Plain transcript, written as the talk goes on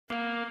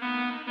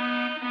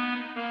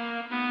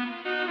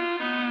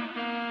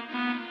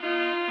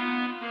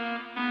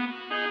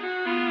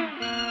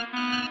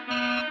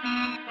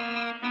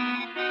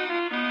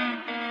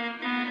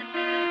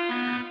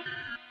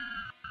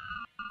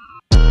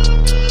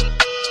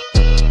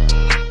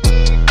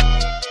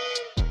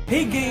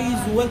Hey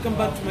guys, welcome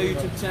back to my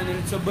YouTube channel.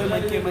 It's your boy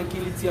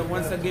Mankilits here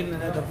once again in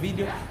another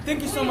video.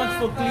 Thank you so much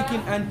for clicking,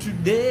 and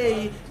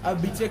today I'll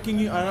be taking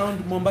you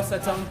around Mombasa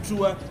Town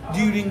tour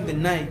during the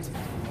night.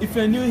 If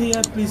you're new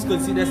here, please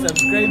consider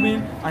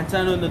subscribing and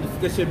turn on the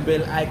notification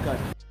bell icon.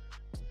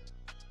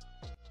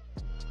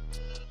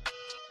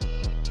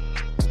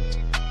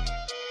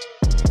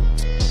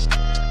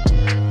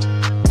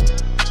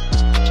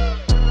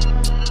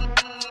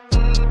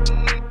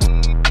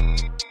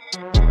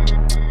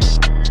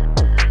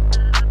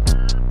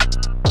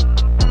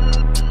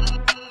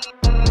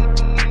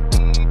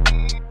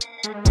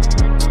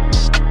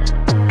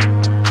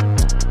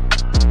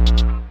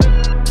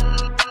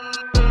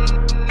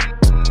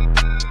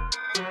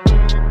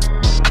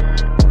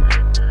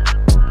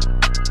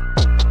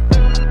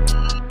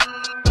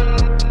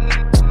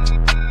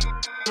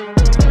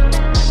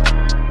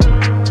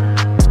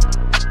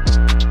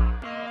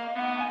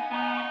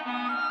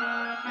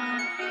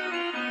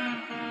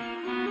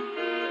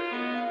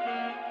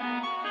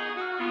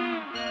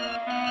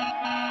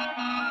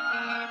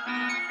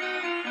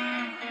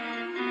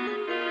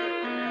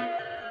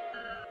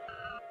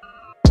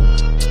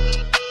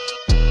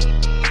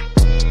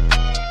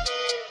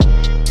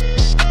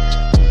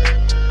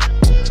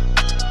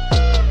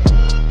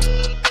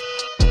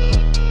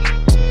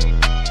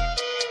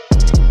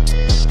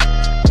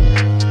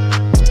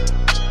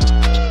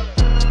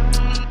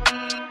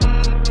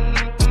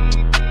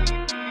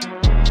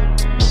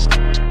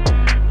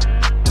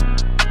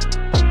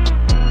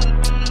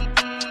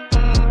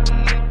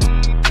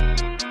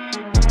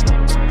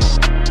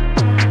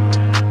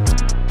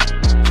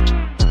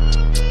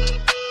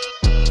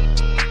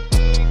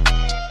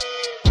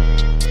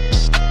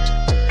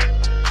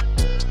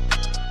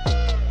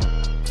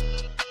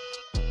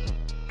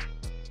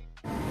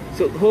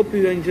 So hope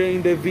you're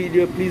enjoying the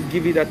video. Please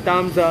give it a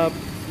thumbs up.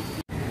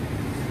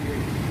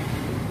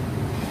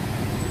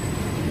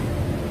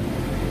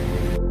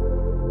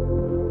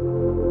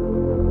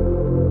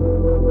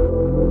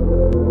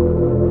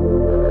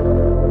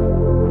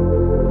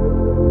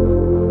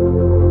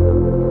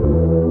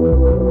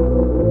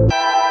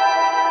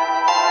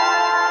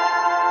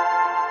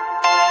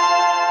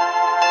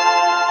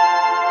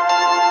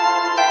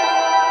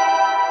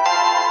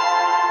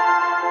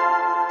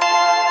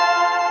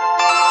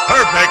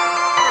 Perfect.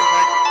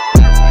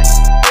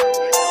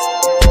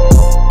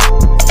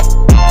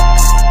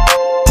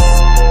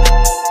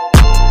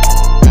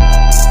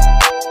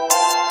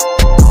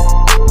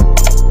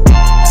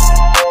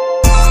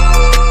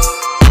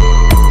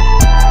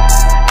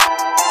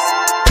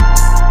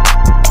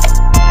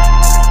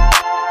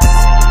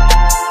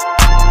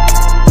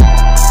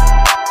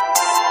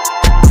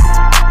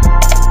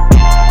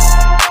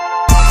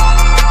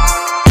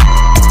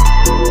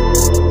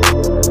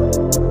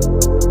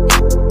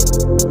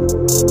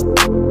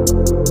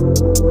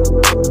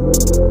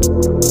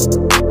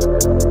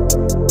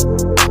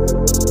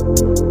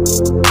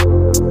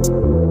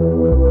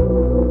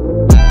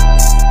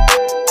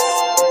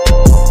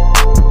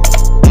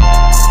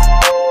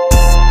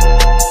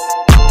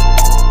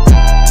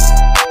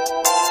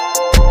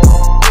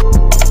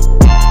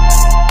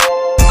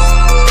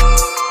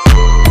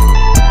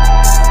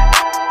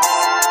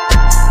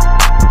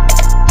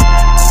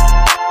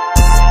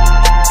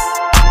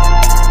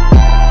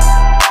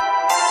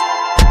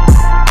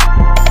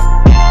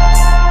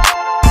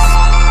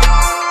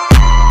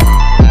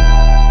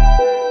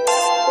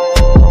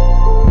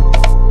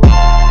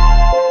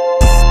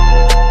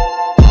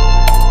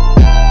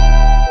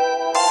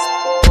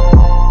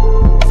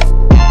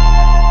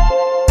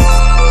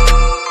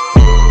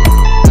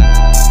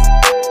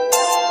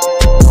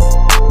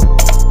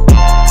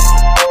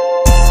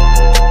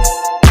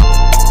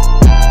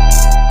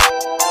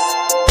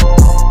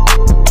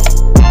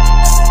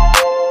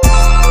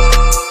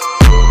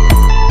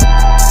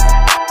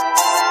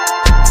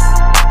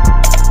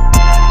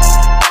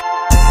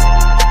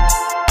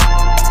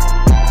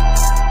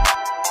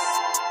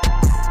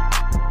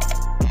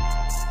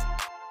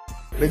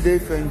 But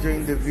if you're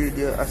enjoying the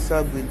video, a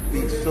sub will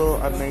be so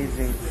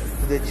amazing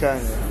to the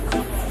channel.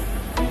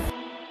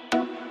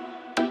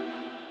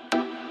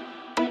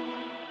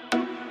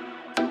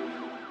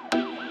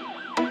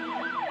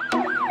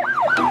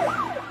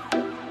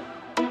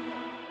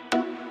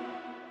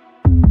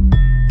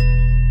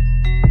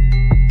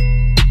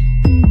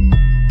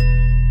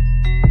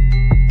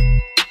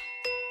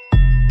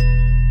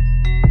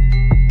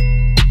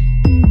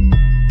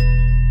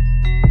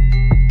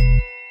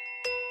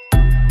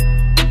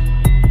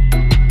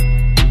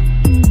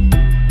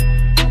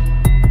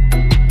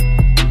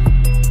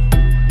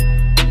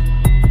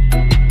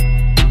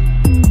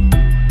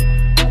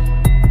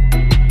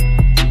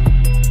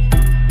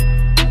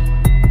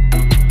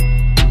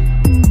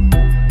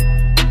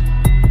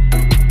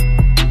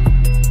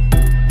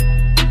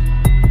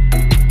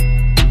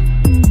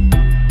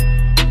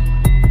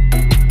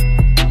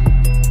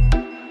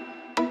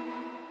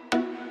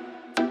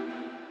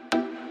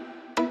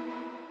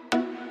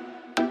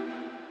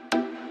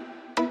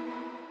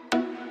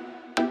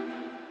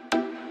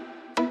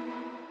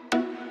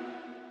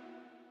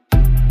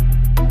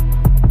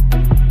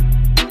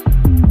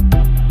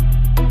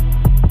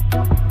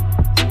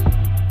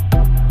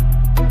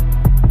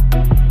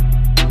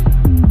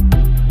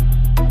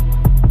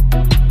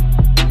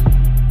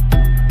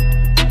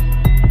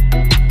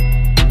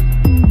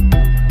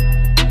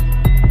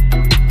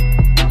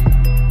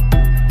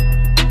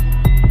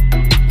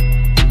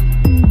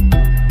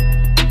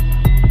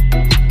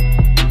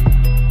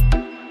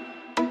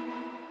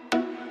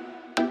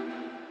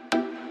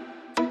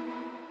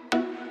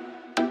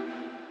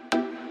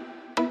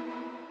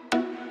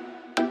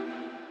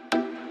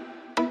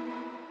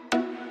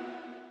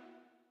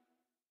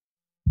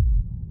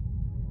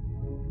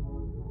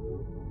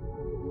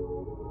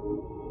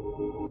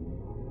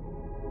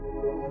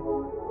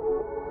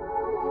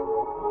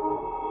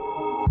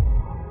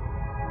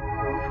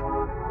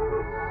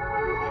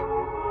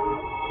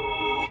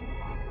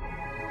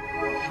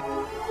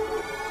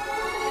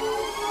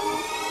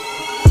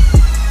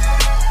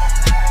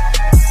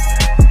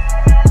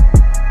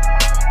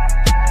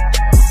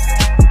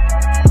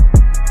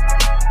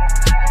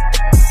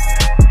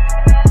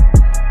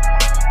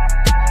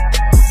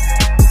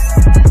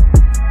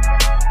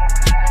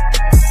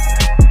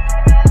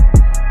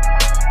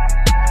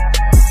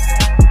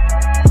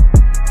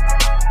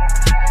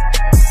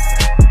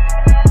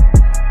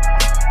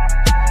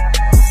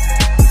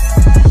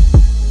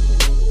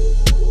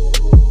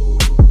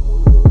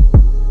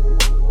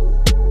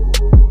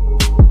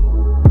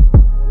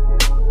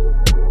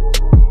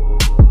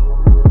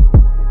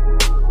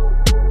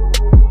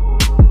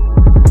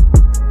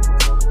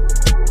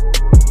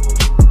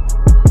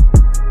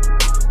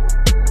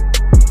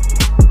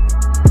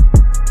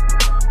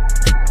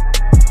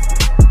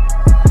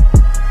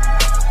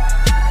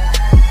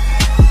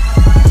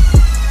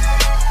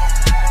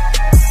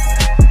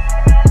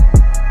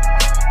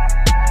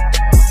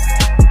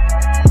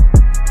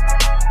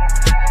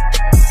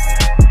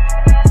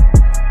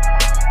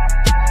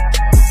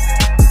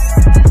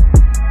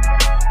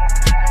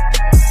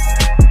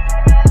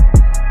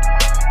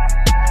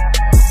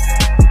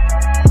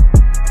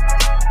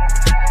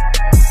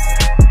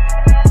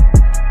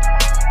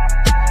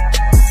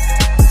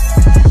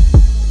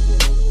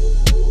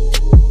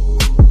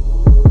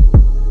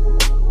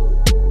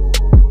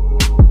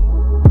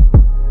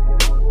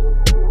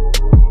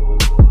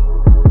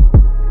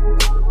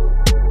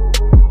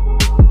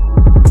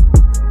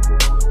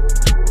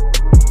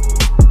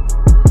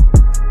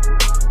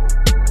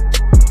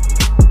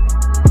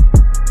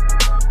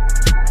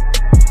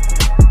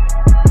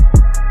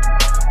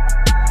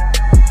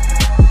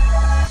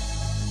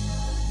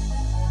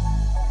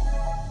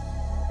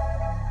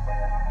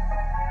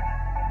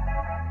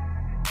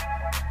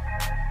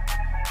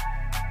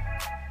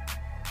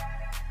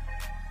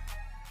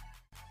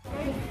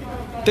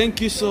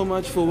 Thank you so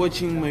much for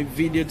watching my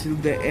video till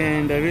the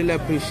end. I really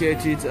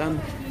appreciate it.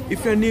 And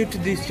if you're new to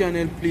this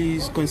channel,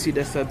 please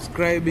consider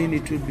subscribing.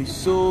 It will be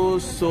so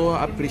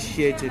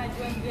appreciated.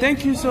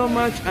 Thank you so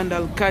much, and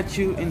I'll catch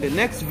you in the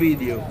next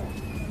video.